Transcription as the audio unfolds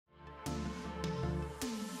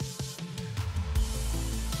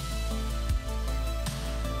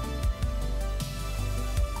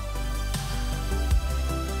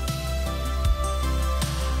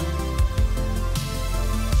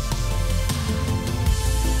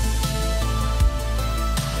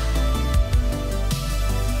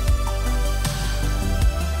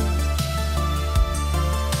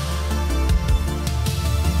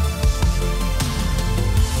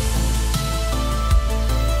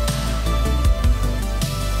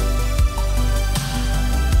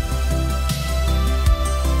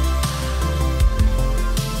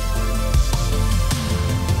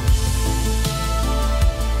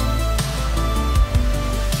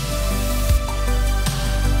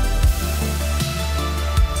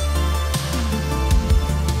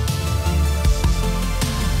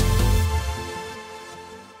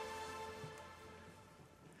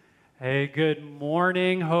Good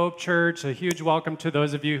morning, Hope Church. A huge welcome to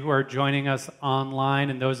those of you who are joining us online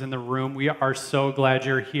and those in the room. We are so glad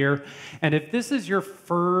you're here. And if this is your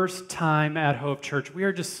first time at Hope Church, we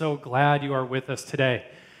are just so glad you are with us today.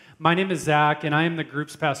 My name is Zach, and I am the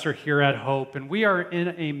groups pastor here at Hope, and we are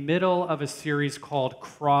in a middle of a series called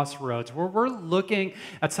Crossroads, where we're looking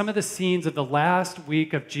at some of the scenes of the last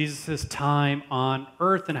week of Jesus' time on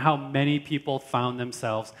earth and how many people found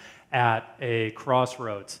themselves at a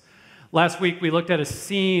crossroads. Last week, we looked at a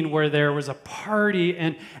scene where there was a party,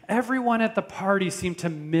 and everyone at the party seemed to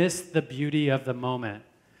miss the beauty of the moment.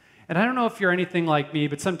 And I don't know if you're anything like me,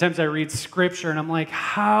 but sometimes I read scripture, and I'm like,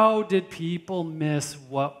 how did people miss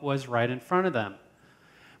what was right in front of them?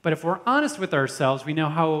 But if we're honest with ourselves, we know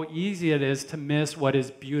how easy it is to miss what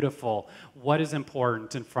is beautiful, what is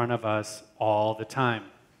important in front of us all the time.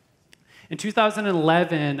 In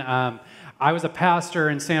 2011, I was a pastor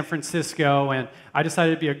in San Francisco, and I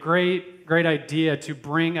decided it'd be a great idea to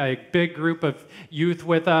bring a big group of youth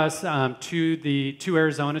with us to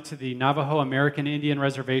Arizona, to the Navajo American Indian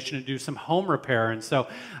Reservation to do some home repair. And so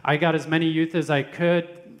I got as many youth as I could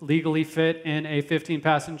legally fit in a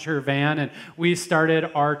 15-passenger van, and we started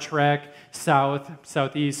our trek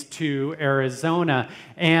southeast to Arizona.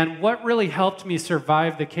 And what really helped me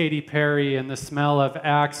survive the Katy Perry and the smell of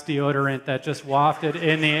Axe deodorant that just wafted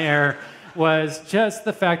in the air was just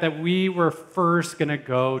the fact that we were first going to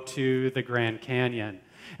go to the Grand Canyon.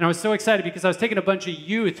 And I was so excited because I was taking a bunch of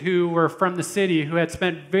youth who were from the city who had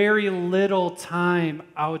spent very little time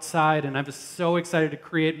outside, and I was so excited to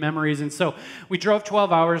create memories. And so we drove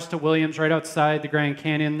 12 hours to Williams, right outside the Grand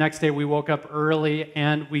Canyon. The next day we woke up early,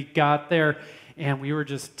 and we got there, and we were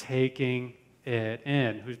just taking it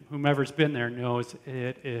in. Whomever's been there knows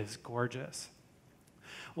it is gorgeous.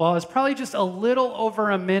 Well, it was probably just a little over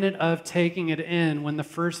a minute of taking it in when the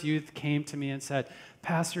first youth came to me and said,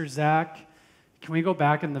 "Pastor Zach, can we go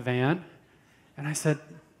back in the van?" And I said,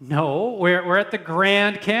 "No, we're at the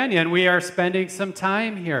Grand Canyon. We are spending some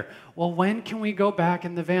time here." "Well, when can we go back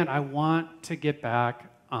in the van?" "I want to get back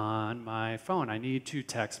on my phone. I need to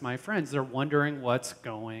text my friends. They're wondering what's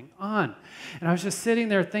going on." And I was just sitting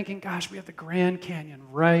there thinking, gosh, we have the Grand Canyon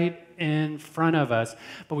right in front of us.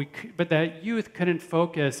 But that youth couldn't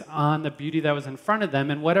focus on the beauty that was in front of them,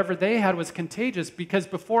 and whatever they had was contagious, because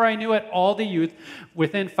before I knew it, all the youth,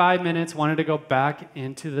 within 5 minutes, wanted to go back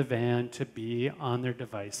into the van to be on their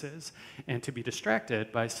devices and to be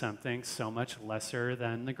distracted by something so much lesser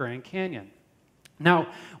than the Grand Canyon. Now,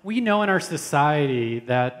 we know in our society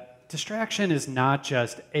that distraction is not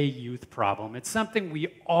just a youth problem. It's something we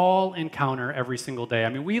all encounter every single day. I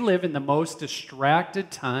mean, we live in the most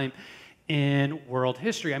distracted time in world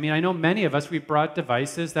history. I mean, I know many of us, we've brought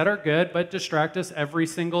devices that are good, but distract us every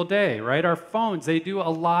single day, right? Our phones, they do a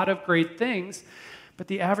lot of great things, but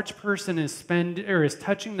the average person is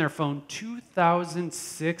touching their phone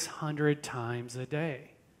 2,600 times a day.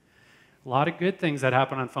 A lot of good things that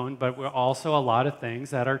happen on phone, but we're also a lot of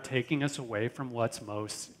things that are taking us away from what's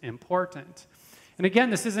most important. And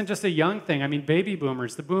again, this isn't just a young thing. I mean, baby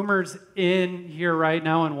boomers, the boomers in here right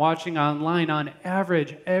now and watching online, on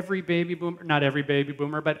average, every baby boomer, not every baby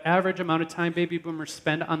boomer, but average amount of time baby boomers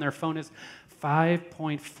spend on their phone is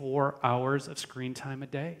 5.4 hours of screen time a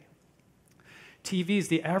day. TVs,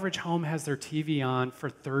 the average home has their TV on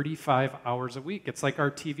for 35 hours a week. It's like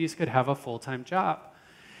our TVs could have a full-time job.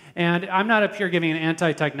 And I'm not up here giving an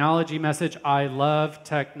anti-technology message. I love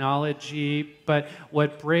technology, but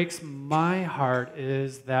what breaks my heart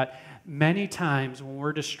is that many times when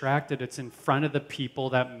we're distracted, it's in front of the people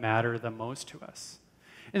that matter the most to us.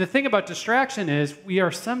 And the thing about distraction is we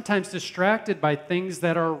are sometimes distracted by things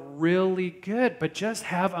that are really good, but just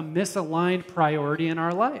have a misaligned priority in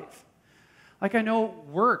our life. Like, I know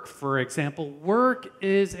work, for example. Work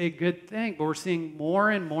is a good thing, but we're seeing more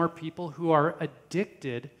and more people who are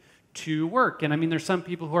addicted to work. And I mean, there's some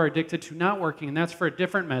people who are addicted to not working, and that's for a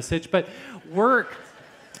different message. But work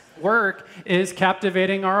is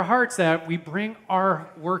captivating our hearts, that we bring our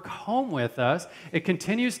work home with us. It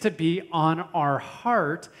continues to be on our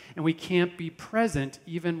heart, and we can't be present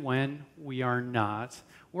even when we are not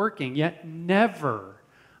working. Yet never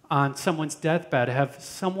on someone's deathbed have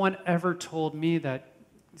someone ever told me that,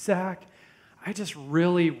 "Zach, I just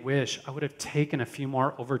really wish I would have taken a few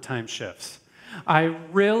more overtime shifts. I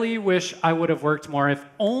really wish I would have worked more. If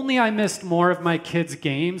only I missed more of my kids'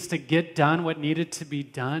 games to get done what needed to be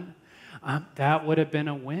done, that would have been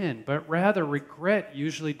a win." But rather, regret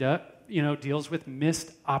usually deals with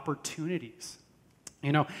missed opportunities.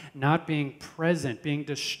 Not being present, being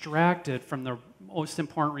distracted from the most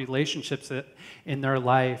important relationships in their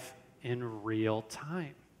life in real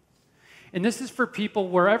time. And this is for people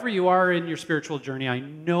wherever you are in your spiritual journey. I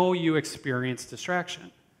know you experience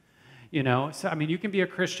distraction. So I mean, you can be a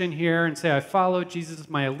Christian here and say, I follow Jesus,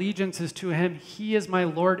 my allegiance is to him, he is my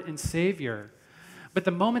Lord and Savior. But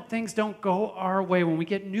the moment things don't go our way, when we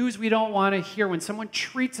get news we don't want to hear, when someone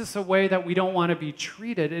treats us a way that we don't want to be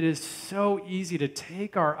treated, it is so easy to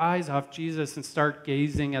take our eyes off Jesus and start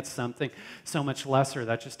gazing at something so much lesser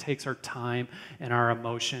that just takes our time and our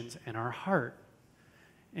emotions and our heart.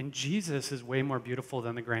 And Jesus is way more beautiful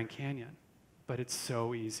than the Grand Canyon, but it's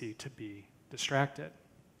so easy to be distracted.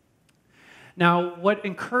 Now, what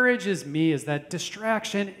encourages me is that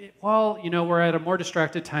distraction, we're at a more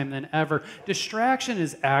distracted time than ever. Distraction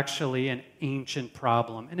is actually an ancient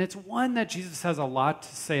problem, and it's one that Jesus has a lot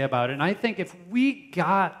to say about. And I think if we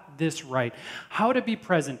got this right, how to be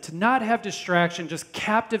present, to not have distraction just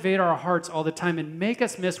captivate our hearts all the time and make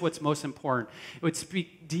us miss what's most important, it would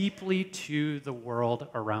speak deeply to the world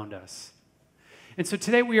around us. And so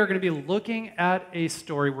today we are going to be looking at a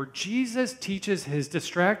story where Jesus teaches his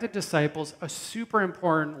distracted disciples a super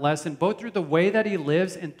important lesson, both through the way that he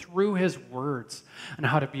lives and through his words, on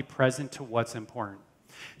how to be present to what's important.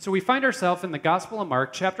 So we find ourselves in the Gospel of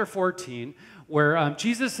Mark, chapter 14, where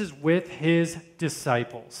Jesus is with his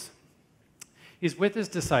disciples. He's with his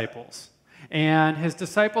disciples. And his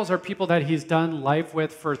disciples are people that he's done life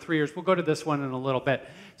with for 3 years. We'll go to this one in a little bit.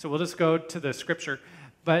 So we'll just go to the scripture.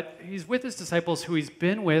 But he's with his disciples who he's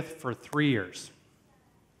been with for 3 years.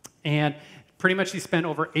 And pretty much he spent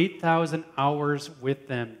over 8,000 hours with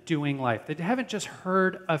them doing life. They haven't just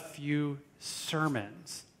heard a few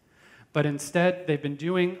sermons, but instead they've been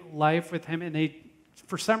doing life with him, and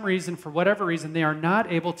for some reason, for whatever reason, they are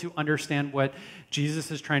not able to understand what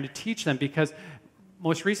Jesus is trying to teach them, because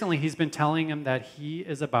most recently he's been telling them that he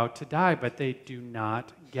is about to die, but they do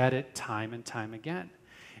not get it time and time again.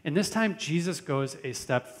 And this time, Jesus goes a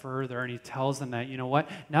step further, and he tells them that,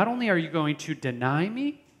 not only are you going to deny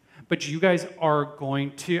me, but you guys are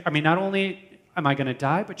going to, not only am I going to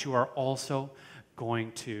die, but you are also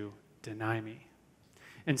going to deny me.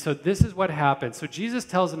 And so this is what happens. So Jesus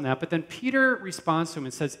tells them that, but then Peter responds to him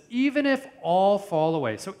and says, even if all fall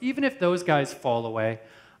away, so even if those guys fall away,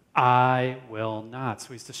 I will not.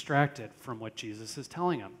 So he's distracted from what Jesus is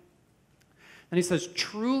telling him. And he says,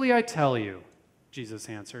 truly I tell you, Jesus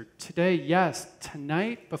answered, today, yes,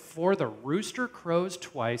 tonight, before the rooster crows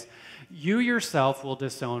twice, you yourself will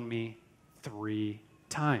disown me 3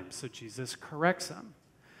 times. So Jesus corrects him.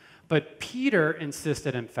 But Peter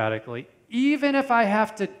insisted emphatically, even if I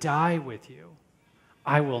have to die with you,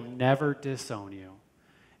 I will never disown you.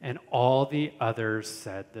 And all the others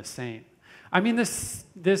said the same.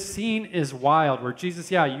 This scene is wild, where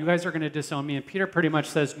Jesus, you guys are going to disown me. And Peter pretty much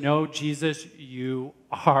says, no, Jesus, you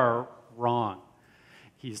are wrong.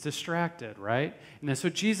 He's distracted, right? And then so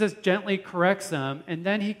Jesus gently corrects them, and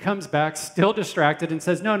then he comes back still distracted and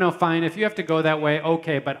says, no, fine, if you have to go that way,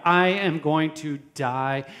 okay, but I am going to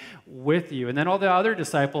die with you. And then all the other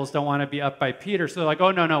disciples don't want to be up by Peter, so they're like,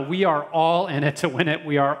 oh, no, we are all in it to win it.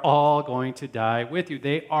 We are all going to die with you.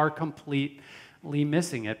 They are completely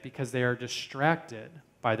missing it because they are distracted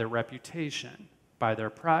by their reputation, by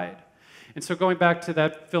their pride. And so going back to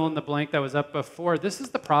that fill in the blank that was up before, this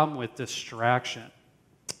is the problem with distraction.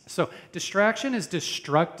 So distraction is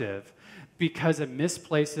destructive because it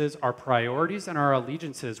misplaces our priorities and our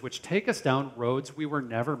allegiances, which take us down roads we were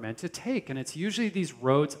never meant to take. And it's usually these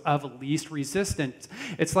roads of least resistance.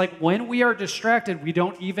 It's like when we are distracted, we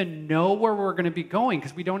don't even know where we're going to be going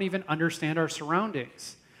because we don't even understand our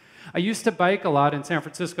surroundings. I used to bike a lot in San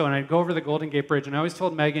Francisco, and I'd go over the Golden Gate Bridge, and I always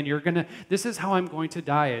told Megan, this is how I'm going to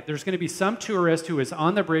die. There's going to be some tourist who is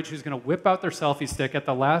on the bridge who's going to whip out their selfie stick at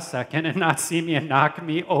the last second and not see me and knock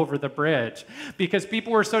me over the bridge. Because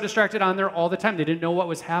people were so distracted on there all the time. They didn't know what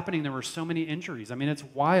was happening. There were so many injuries. It's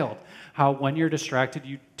wild how when you're distracted,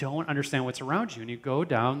 you don't understand what's around you, and you go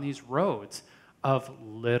down these roads of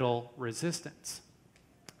little resistance.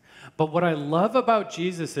 But what I love about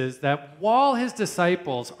Jesus is that while his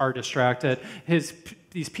disciples are distracted,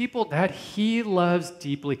 these people that he loves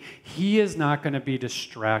deeply, he is not going to be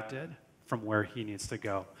distracted from where he needs to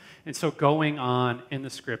go. And so going on in the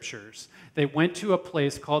scriptures, they went to a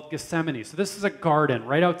place called Gethsemane. So this is a garden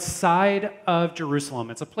right outside of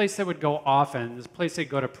Jerusalem. It's a place they would go often. It's a place they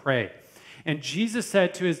go to pray. And Jesus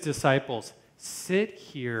said to his disciples, sit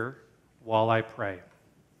here while I pray.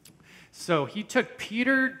 So he took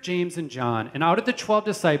Peter, James, and John, and out of the 12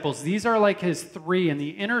 disciples, these are like his 3 in the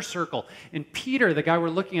inner circle. And Peter, the guy we're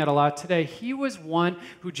looking at a lot today, he was one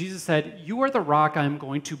who Jesus said, you are the rock I'm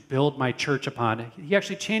going to build my church upon. He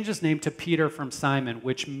actually changed his name to Peter from Simon,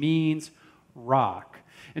 which means rock.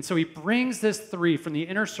 And so he brings this 3 from the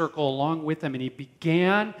inner circle along with him, and he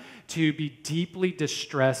began to be deeply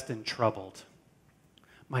distressed and troubled.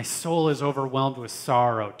 My soul is overwhelmed with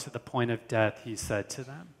sorrow to the point of death, he said to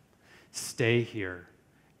them. Stay here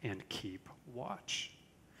and keep watch.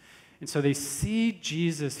 And so they see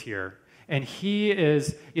Jesus here, and he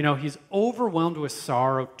is, he's overwhelmed with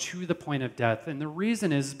sorrow to the point of death. And the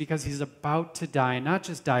reason is because he's about to die, and not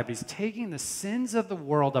just die, but he's taking the sins of the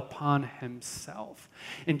world upon himself.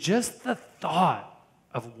 And just the thought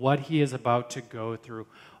of what he is about to go through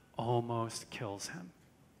almost kills him.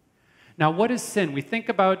 Now, what is sin? We think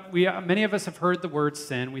about, many of us have heard the word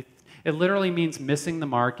sin. It literally means missing the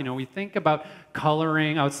mark. We think about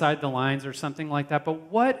coloring outside the lines or something like that.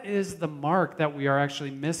 But what is the mark that we are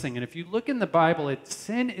actually missing? And if you look in the Bible,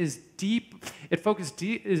 sin is deep. It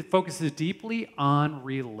focuses deeply on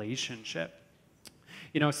relationship.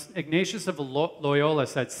 Ignatius of Loyola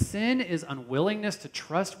said, sin is unwillingness to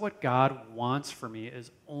trust what God wants for me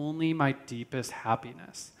is only my deepest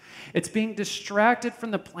happiness. It's being distracted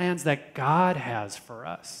from the plans that God has for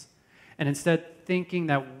us, and instead thinking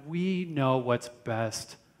that we know what's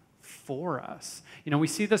best for us. We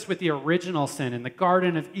see this with the original sin in the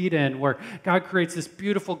Garden of Eden, where God creates this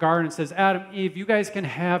beautiful garden and says, Adam, Eve, you guys can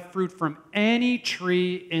have fruit from any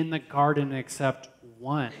tree in the garden except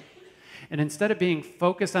one. And instead of being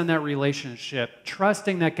focused on that relationship,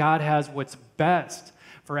 trusting that God has what's best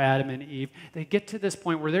for Adam and Eve, they get to this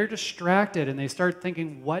point where they're distracted and they start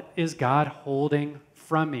thinking, what is God holding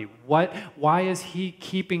from me? Why is he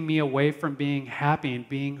keeping me away from being happy and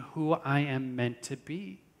being who I am meant to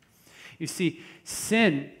be? You see,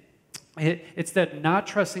 sin, it's that not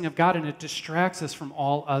trusting of God, and it distracts us from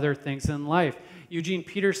all other things in life. Eugene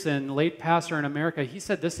Peterson, late pastor in America, he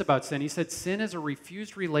said this about sin. He said, sin is a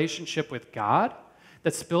refused relationship with God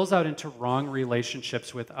that spills out into wrong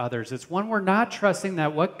relationships with others. It's when we're not trusting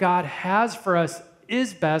that what God has for us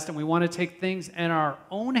is best, and we want to take things in our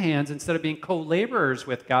own hands instead of being co-laborers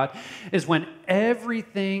with God, is when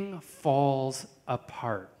everything falls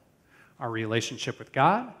apart. Our relationship with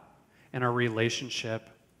God and our relationship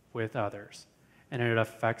with others. And it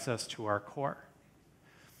affects us to our core.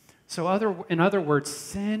 So in other words,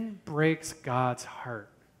 sin breaks God's heart.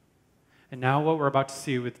 And now what we're about to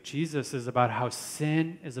see with Jesus is about how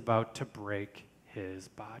sin is about to break his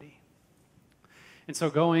body. And so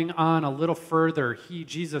going on a little further,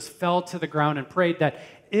 Jesus fell to the ground and prayed that,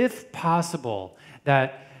 if possible,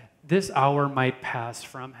 that this hour might pass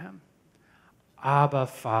from him. Abba,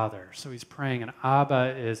 Father. So he's praying, and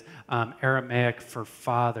Abba is Aramaic for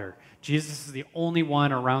Father. Jesus is the only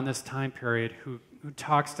one around this time period who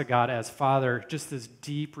talks to God as Father, just this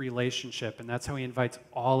deep relationship, and that's how he invites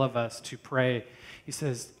all of us to pray. He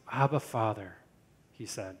says, Abba, Father, he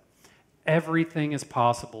said, everything is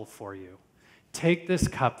possible for you. Take this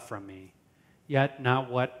cup from me, yet not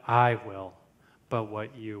what I will, but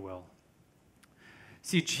what you will.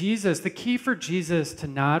 See, the key for Jesus to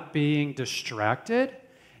not being distracted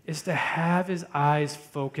is to have his eyes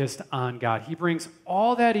focused on God. He brings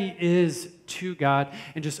all that he is to God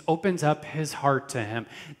and just opens up his heart to him.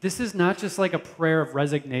 This is not just like a prayer of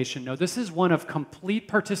resignation. No, this is one of complete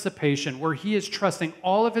participation where he is trusting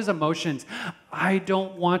all of his emotions. I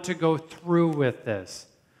don't want to go through with this,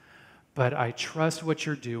 but I trust what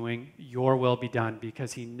you're doing. Your will be done,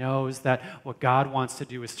 because he knows that what God wants to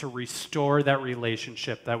do is to restore that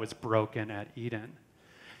relationship that was broken at Eden.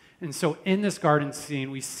 And so in this garden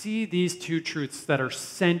scene, we see these two truths that are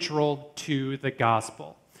central to the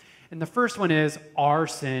gospel. And the first one is, our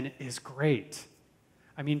sin is great.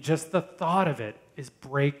 I mean, just the thought of it is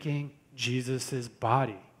breaking Jesus'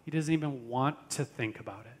 body. He doesn't even want to think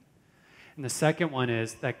about it. And the second one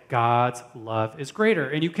is that God's love is greater.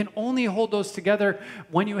 And you can only hold those together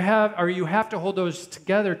you have to hold those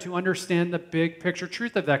together to understand the big picture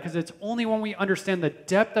truth of that, because it's only when we understand the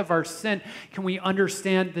depth of our sin can we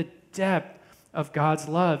understand the depth of God's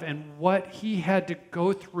love and what he had to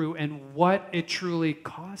go through and what it truly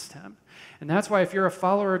cost him. And that's why if you're a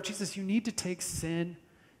follower of Jesus, you need to take sin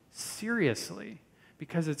seriously,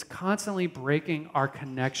 because it's constantly breaking our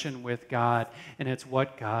connection with God, and it's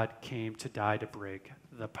what God came to die to break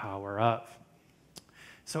the power of.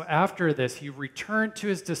 So after this, he returned to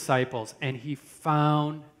his disciples, and he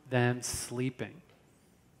found them sleeping.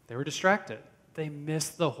 They were distracted. They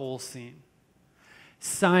missed the whole scene.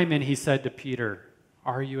 Simon, he said to Peter,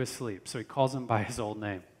 are you asleep? So he calls him by his old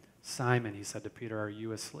name. Simon, he said to Peter, are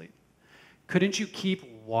you asleep? Couldn't you keep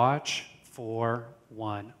watch for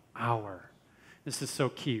 1 hour? This is so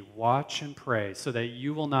key. Watch and pray so that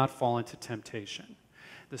you will not fall into temptation.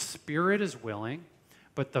 The spirit is willing,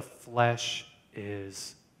 but the flesh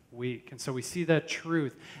is weak. And so we see that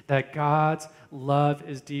truth, that God's love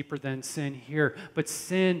is deeper than sin here. But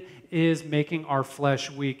sin is making our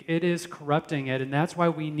flesh weak. It is corrupting it, and that's why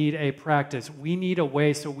we need a practice. We need a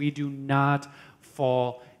way so we do not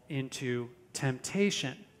fall into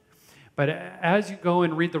temptation. But as you go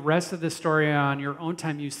and read the rest of the story on your own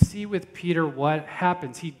time, you see with Peter what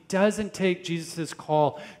happens. He doesn't take Jesus'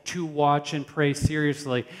 call to watch and pray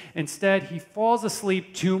seriously. Instead, he falls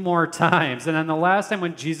asleep 2 more times. And then the last time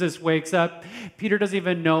when Jesus wakes up, Peter doesn't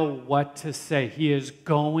even know what to say. He is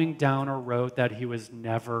going down a road that he was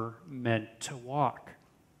never meant to walk.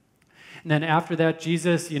 And then after that,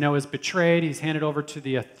 Jesus, is betrayed. He's handed over to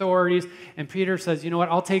the authorities. And Peter says, you know what,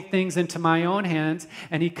 I'll take things into my own hands.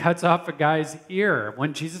 And he cuts off a guy's ear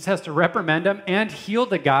when Jesus has to reprimand him and heal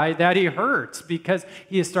the guy that he hurts because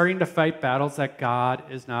he is starting to fight battles that God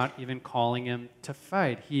is not even calling him to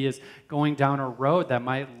fight. He is going down a road that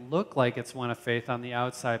might look like it's one of faith on the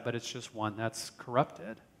outside, but it's just one that's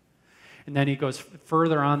corrupted. And then he goes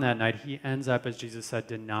further on that night. He ends up, as Jesus said,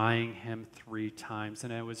 denying him 3 times.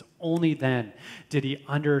 And it was only then did he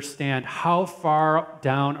understand how far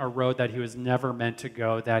down a road that he was never meant to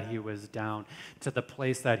go, that he was down to the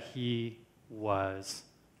place that he was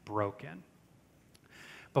broken.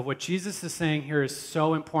 But what Jesus is saying here is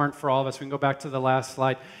so important for all of us. We can go back to the last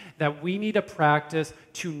slide, that we need a practice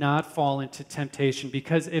to not fall into temptation.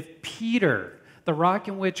 Because if Peter, the rock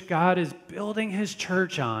in which God is building his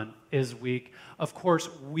church on, is weak, of course,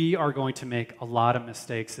 we are going to make a lot of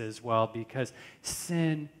mistakes as well because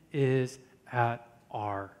sin is at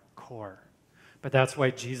our core. But that's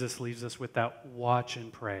why Jesus leaves us with that watch and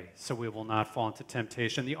pray so we will not fall into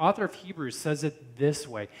temptation. The author of Hebrews says it this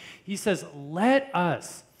way. He says, let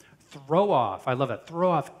us throw off, I love it,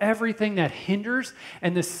 throw off everything that hinders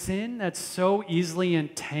and the sin that so easily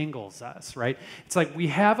entangles us, right? It's like we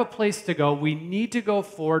have a place to go. We need to go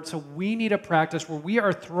forward, so we need a practice where we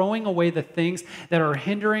are throwing away the things that are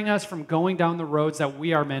hindering us from going down the roads that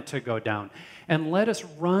we are meant to go down. And let us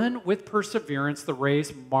run with perseverance the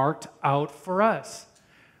race marked out for us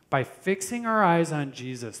by fixing our eyes on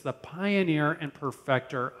Jesus, the pioneer and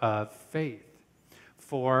perfecter of faith.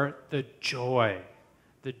 For the joy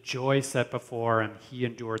set before him, he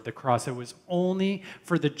endured the cross. It was only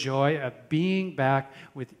for the joy of being back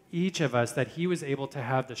with each of us that he was able to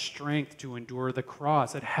have the strength to endure the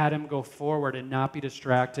cross. It had him go forward and not be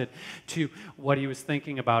distracted to what he was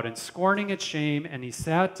thinking about and scorning its shame, and he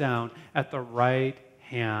sat down at the right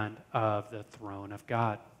hand of the throne of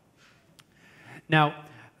God. Now,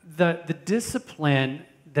 the discipline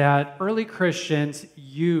that early Christians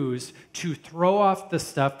used to throw off the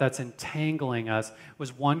stuff that's entangling us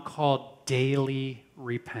was one called daily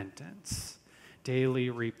repentance. Daily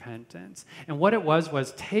repentance. And what it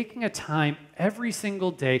was taking a time every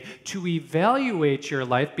single day to evaluate your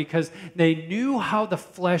life because they knew how the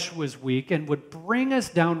flesh was weak and would bring us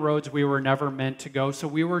down roads we were never meant to go. So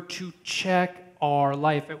we were to check our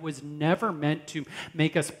life. It was never meant to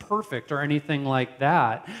make us perfect or anything like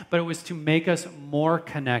that, but it was to make us more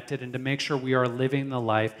connected and to make sure we are living the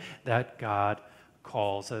life that God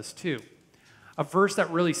calls us to. A verse that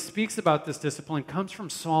really speaks about this discipline comes from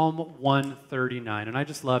Psalm 139, and I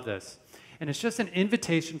just love this. And it's just an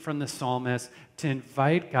invitation from the psalmist to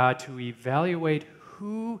invite God to evaluate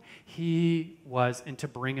who he was and to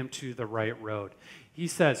bring him to the right road. He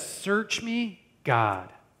says, "Search me,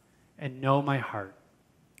 God, and know my heart.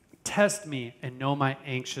 Test me and know my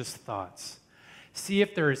anxious thoughts. See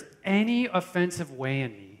if there is any offensive way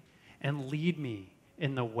in me, and lead me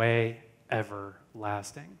in the way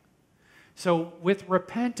everlasting." So with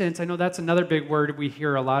repentance, I know that's another big word we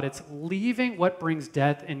hear a lot. It's leaving what brings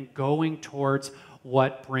death and going towards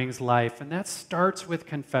what brings life. And that starts with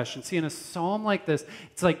confession. See, in a psalm like this,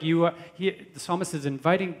 it's like the psalmist is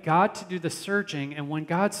inviting God to do the searching, and when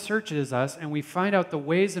God searches us and we find out the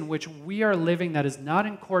ways in which we are living that is not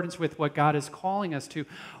in accordance with what God is calling us to,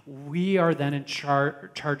 we are then in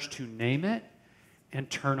charge to name it and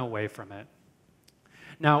turn away from it.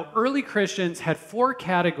 Now, early Christians had 4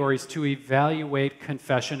 categories to evaluate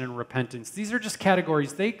confession and repentance. These are just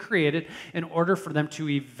categories they created in order for them to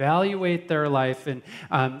evaluate their life and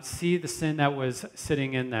see the sin that was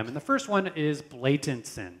sitting in them. And the first one is blatant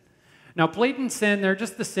sin. Now, blatant sin, they're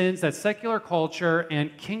just the sins that secular culture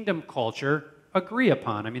and kingdom culture agree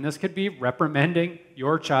upon. I mean, this could be reprimanding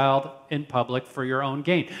your child in public for your own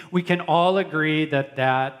gain. We can all agree that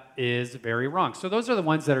that is very wrong. So those are the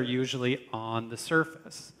ones that are usually on the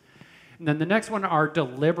surface. And then the next one are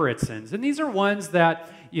deliberate sins. And these are ones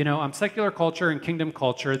that, secular culture and kingdom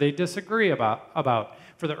culture, they disagree about.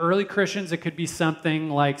 For the early Christians, it could be something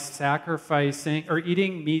like sacrificing or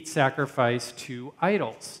eating meat sacrificed to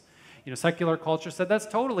idols. secular culture said that's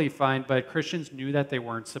totally fine, but Christians knew that they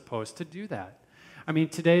weren't supposed to do that. I mean,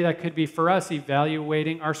 today that could be for us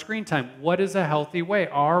evaluating our screen time. What is a healthy way?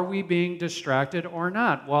 Are we being distracted or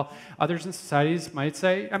not? Well, others in societies might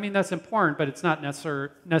say, I mean, that's important, but it's not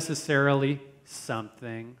necessarily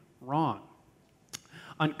something wrong.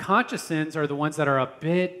 Unconscious sins are the ones that are a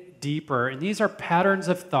bit deeper, and these are patterns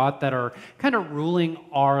of thought that are kind of ruling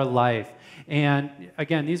our life. And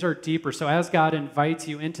again, these are deeper. So as God invites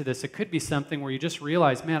you into this, it could be something where you just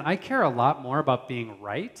realize, man, I care a lot more about being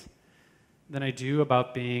right than I do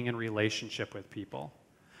about being in relationship with people.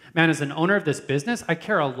 Man, as an owner of this business, I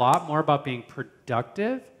care a lot more about being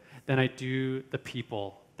productive than I do the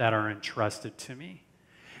people that are entrusted to me.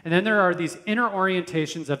 And then there are these inner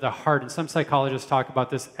orientations of the heart, and some psychologists talk about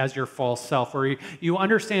this as your false self, where you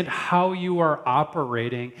understand how you are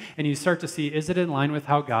operating, and you start to see, is it in line with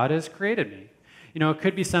how God has created me? It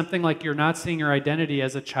could be something like you're not seeing your identity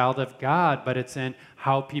as a child of God, but it's in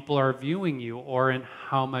how people are viewing you or in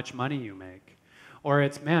how much money you make. Or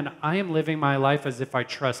it's, man, I am living my life as if I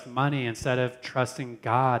trust money instead of trusting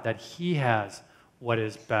God that He has what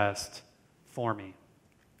is best for me.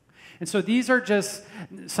 And so these are just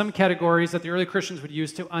some categories that the early Christians would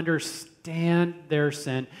use to understand their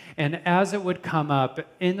sin. And as it would come up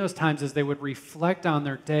in those times, as they would reflect on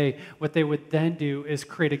their day, what they would then do is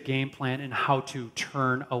create a game plan in how to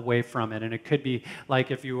turn away from it. And it could be like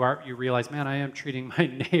if you realize, man, I am treating my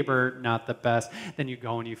neighbor not the best, then you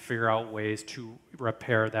go and you figure out ways to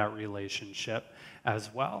repair that relationship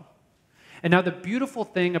as well. And now the beautiful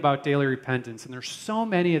thing about daily repentance, and there's so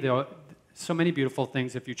many beautiful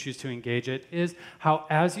things if you choose to engage it, is how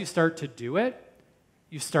as you start to do it,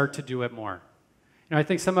 you start to do it more. I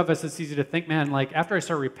think some of us, it's easy to think, man, like after I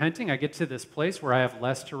start repenting, I get to this place where I have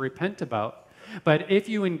less to repent about. But if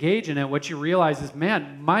you engage in it, what you realize is,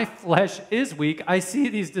 man, my flesh is weak. I see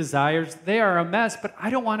these desires. They are a mess, but I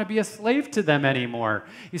don't want to be a slave to them anymore.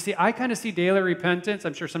 You see, I kind of see daily repentance.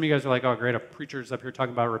 I'm sure some of you guys are like, oh, great, a preacher's up here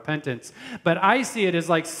talking about repentance. But I see it as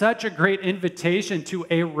like such a great invitation to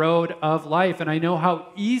a road of life. And I know how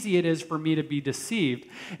easy it is for me to be deceived.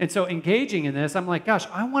 And so engaging in this, I'm like, gosh,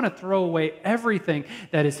 I want to throw away everything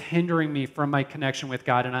that is hindering me from my connection with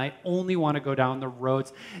God. And I only want to go down the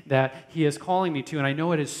roads that He is calling me to, and I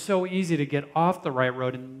know it is so easy to get off the right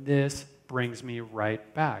road, and this brings me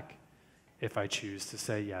right back if I choose to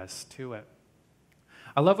say yes to it.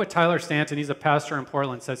 I love what Tyler Stanton, he's a pastor in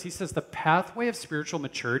Portland, says. He says the pathway of spiritual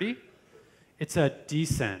maturity, it's a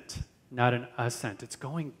descent, not an ascent. It's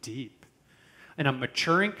going deep. And a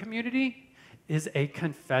maturing community is a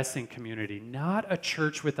confessing community, not a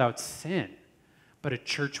church without sin, but a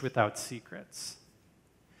church without secrets.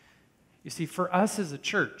 You see, for us as a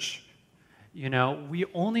church, we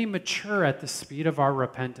only mature at the speed of our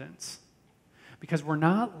repentance because we're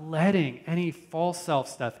not letting any false self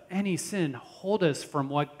stuff, any sin, hold us from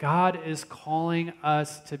what God is calling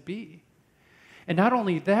us to be. And not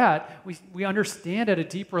only that, we understand at a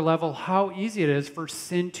deeper level how easy it is for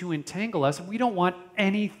sin to entangle us, and we don't want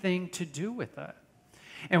anything to do with it.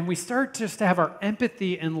 And we start just to have our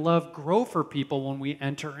empathy and love grow for people when we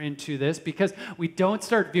enter into this, because we don't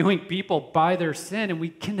start viewing people by their sin, and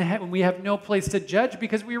we have no place to judge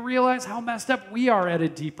because we realize how messed up we are at a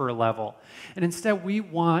deeper level. And instead, we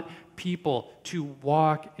want people to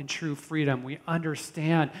walk in true freedom. We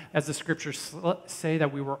understand, as the scriptures say,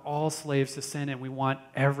 that we were all slaves to sin, and we want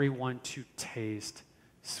everyone to taste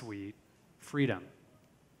sweet freedom.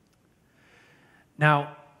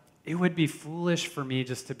 Now, it would be foolish for me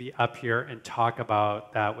just to be up here and talk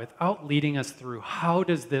about that without leading us through how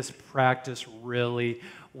does this practice really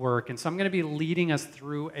work. And so I'm going to be leading us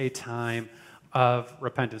through a time of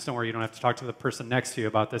repentance. Don't worry, you don't have to talk to the person next to you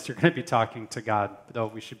about this. You're going to be talking to God, though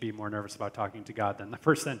we should be more nervous about talking to God than the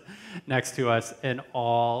person next to us in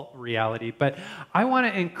all reality. But I want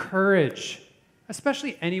to encourage,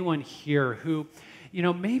 especially anyone here who,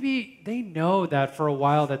 maybe they know that for a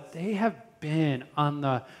while that they have been on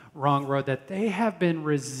the wrong road, that they have been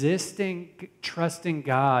resisting trusting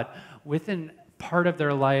God within part of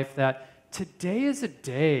their life, that today is a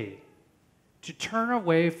day to turn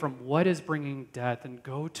away from what is bringing death and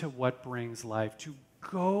go to what brings life, to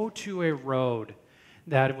go to a road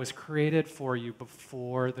that was created for you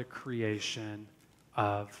before the creation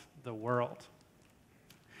of the world.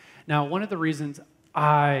 Now, one of the reasons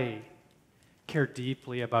I care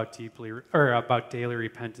deeply about daily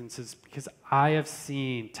repentance is because I have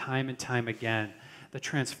seen time and time again the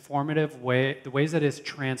transformative way, the ways that it's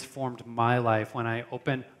transformed my life when I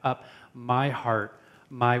open up my heart,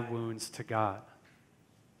 my wounds to God.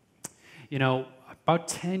 About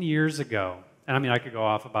 10 years ago, and I could go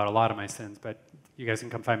off about a lot of my sins, but You guys can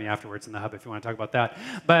come find me afterwards in the hub if you want to talk about that.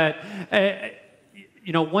 But,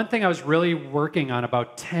 one thing I was really working on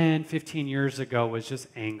about 10, 15 years ago was just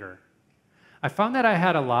anger. I found that I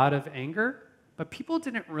had a lot of anger, but people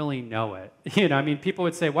didn't really know it. People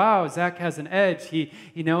would say, wow, Zach has an edge. He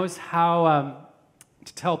knows how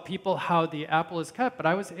to tell people how the apple is cut, but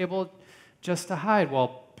I was able just to hide.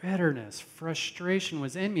 Well, bitterness, frustration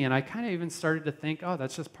was in me, and I kind of even started to think, oh,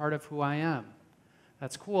 that's just part of who I am.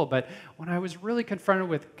 That's cool. But when I was really confronted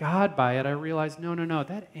with God by it, I realized, no,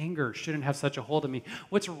 that anger shouldn't have such a hold of me.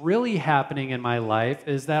 What's really happening in my life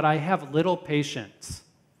is that I have little patience,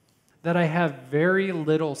 that I have very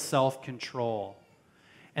little self-control,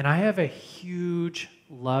 and I have a huge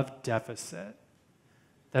love deficit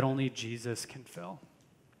that only Jesus can fill.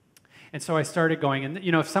 And so I started going,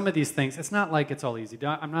 and some of these things, it's not like it's all easy.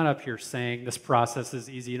 I'm not up here saying this process is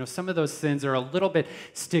easy. Some of those sins are a little bit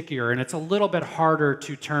stickier, and it's a little bit harder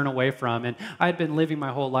to turn away from. And I'd been living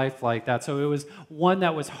my whole life like that, so it was one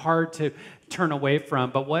that was hard to turn away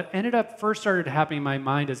from. But what first started happening in my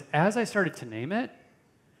mind is as I started to name it,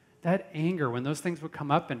 that anger, when those things would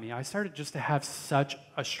come up in me, I started just to have such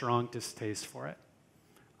a strong distaste for it.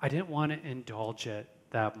 I didn't want to indulge it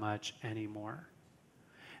that much anymore.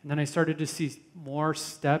 And then I started to see more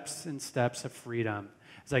steps and steps of freedom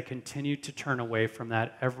as I continued to turn away from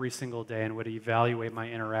that every single day and would evaluate my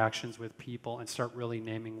interactions with people and start really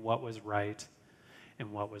naming what was right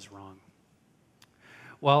and what was wrong.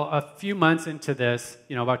 Well, a few months into this,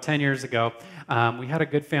 about 10 years ago, we had a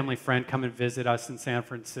good family friend come and visit us in San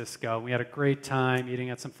Francisco. We had a great time eating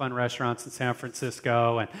at some fun restaurants in San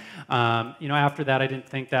Francisco. And, after that, I didn't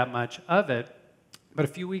think that much of it. But a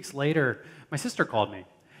few weeks later, my sister called me.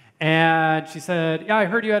 And she said, yeah, I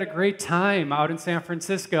heard you had a great time out in San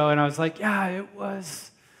Francisco. And I was like, yeah, it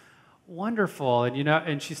was wonderful.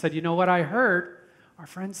 And she said, you know what I heard? Our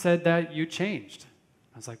friend said that you changed.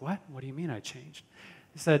 I was like, what? What do you mean I changed?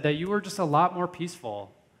 He said that you were just a lot more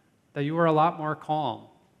peaceful, that you were a lot more calm.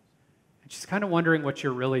 And she's kind of wondering what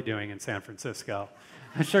you're really doing in San Francisco.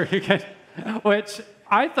 I'm sure you can, which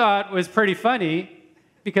I thought was pretty funny,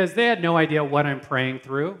 because they had no idea what I'm praying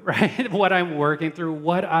through, right? What I'm working through,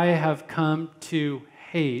 what I have come to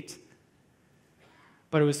hate.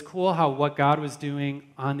 But it was cool how what God was doing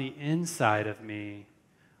on the inside of me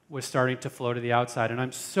was starting to flow to the outside. And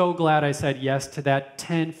I'm so glad I said yes to that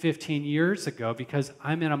 10, 15 years ago, because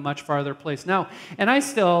I'm in a much farther place now. And I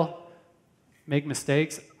still make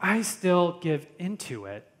mistakes. I still give into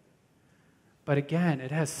it. But again,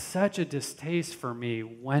 it has such a distaste for me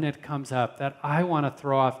when it comes up that I want to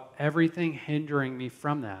throw off everything hindering me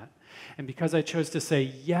from that. And because I chose to say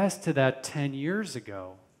yes to that 10 years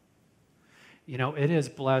ago, it has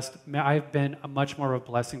blessed. I've been a much more of a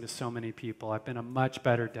blessing to so many people. I've been a much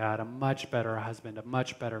better dad, a much better husband, a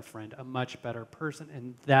much better friend, a much better person,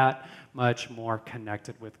 and that much more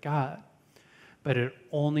connected with God. But it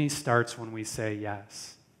only starts when we say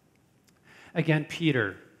yes. Again,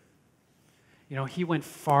 Peter, he went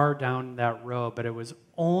far down that road, but it was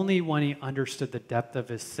only when he understood the depth of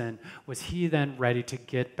his sin was he then ready to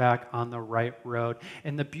get back on the right road.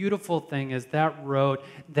 And the beautiful thing is that road,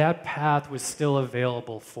 that path was still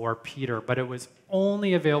available for Peter, but it was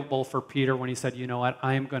only available for Peter when he said, you know what,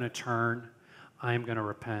 I am going to turn, I am going to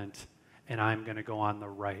repent, and I'm going to go on the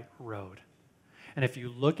right road. And if you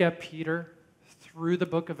look at Peter through the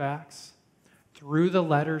book of Acts, through the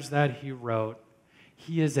letters that he wrote,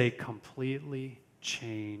 he is a completely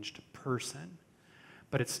changed person.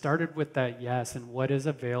 But it started with that yes, and what is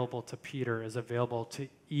available to Peter is available to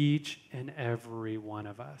each and every one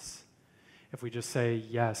of us. If we just say,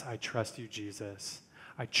 yes, I trust you, Jesus.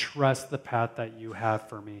 I trust the path that you have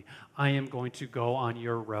for me. I am going to go on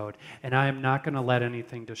your road, and I am not going to let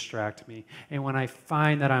anything distract me. And when I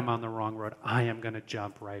find that I'm on the wrong road, I am going to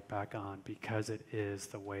jump right back on, because it is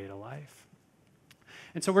the way to life.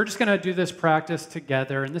 And so we're just going to do this practice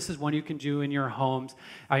together, and this is one you can do in your homes.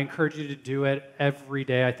 I encourage you to do it every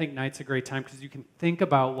day. I think night's a great time because you can think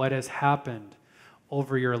about what has happened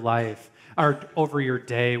over your life or over your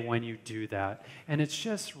day when you do that. And it's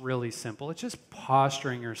just really simple. It's just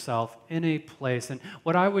posturing yourself in a place. And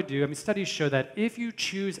what I would do, studies show that if you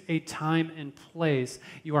choose a time and place,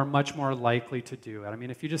 you are much more likely to do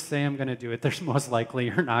it. If you just say, I'm going to do it, there's most likely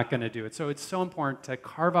you're not going to do it. So it's so important to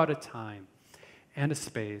carve out a time and a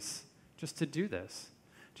space just to do this,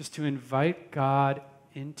 just to invite God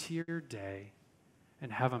into your day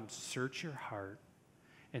and have him search your heart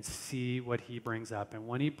and see what he brings up. And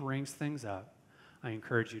when he brings things up, I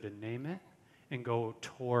encourage you to name it and go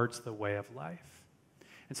towards the way of life.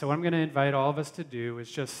 And so what I'm going to invite all of us to do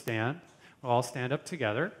is just stand. We'll all stand up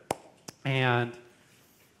together. And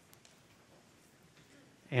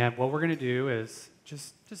And what we're going to do is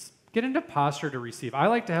just get into posture to receive. I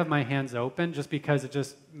like to have my hands open just because it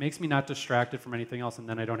just makes me not distracted from anything else, and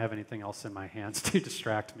then I don't have anything else in my hands to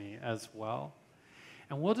distract me as well.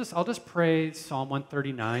 And I'll just pray Psalm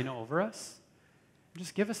 139 over us.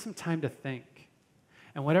 Just give us some time to think.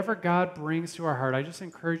 And whatever God brings to our heart, I just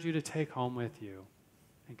encourage you to take home with you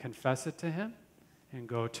and confess it to him and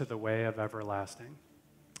go to the way of everlasting.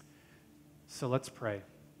 So let's pray.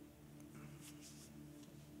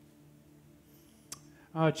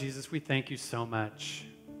 Oh, Jesus, we thank you so much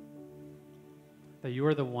that you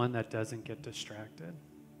are the one that doesn't get distracted.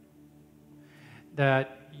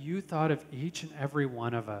 That you thought of each and every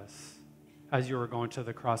one of us as you were going to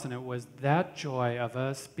the cross, and it was that joy of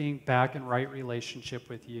us being back in right relationship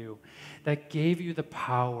with you that gave you the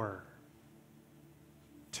power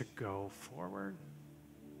to go forward.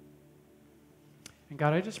 And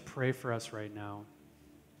God, I just pray for us right now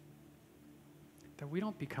that we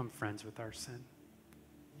don't become friends with our sin.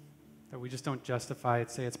 That we just don't justify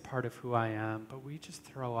it, say it's part of who I am, but we just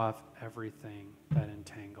throw off everything that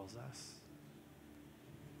entangles us.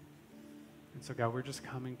 And so, God, we're just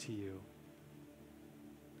coming to you,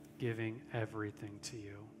 giving everything to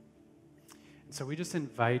you. And so we just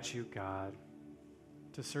invite you, God,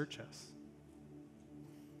 to search us,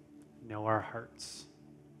 know our hearts,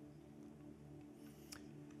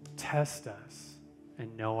 test us,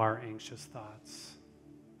 and know our anxious thoughts.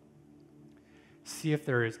 See if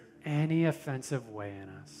there is any offensive way in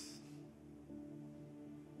us,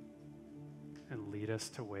 and lead us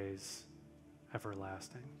to ways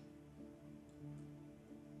everlasting.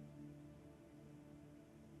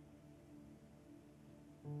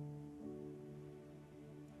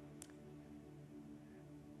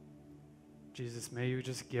 Jesus, may you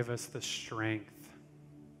just give us the strength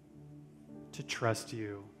to trust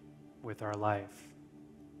you with our life.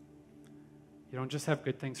 You don't just have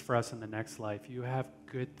good things for us in the next life. You have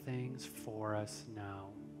good things for us now.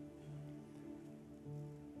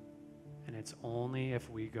 And it's only if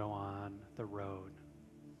we go on the road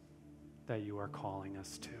that you are calling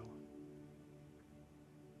us to.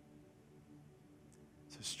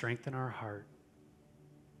 So strengthen our heart.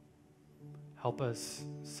 Help us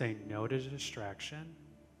say no to distraction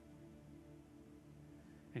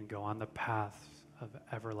and go on the path of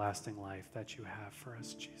everlasting life that you have for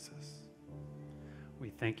us, Jesus. We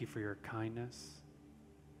thank you for your kindness.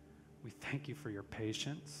 We thank you for your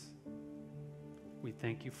patience. We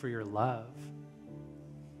thank you for your love.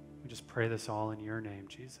 We just pray this all in your name,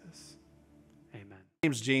 Jesus. Amen. My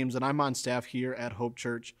name's James, and I'm on staff here at Hope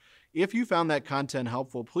Church. If you found that content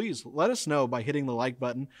helpful, please let us know by hitting the like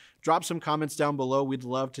button. Drop some comments down below. We'd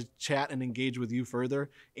love to chat and engage with you further.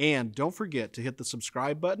 And don't forget to hit the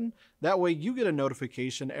subscribe button. That way you get a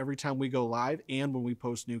notification every time we go live and when we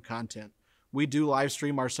post new content. We do live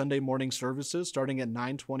stream our Sunday morning services starting at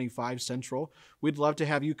 9:25 Central. We'd love to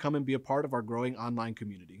have you come and be a part of our growing online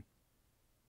community.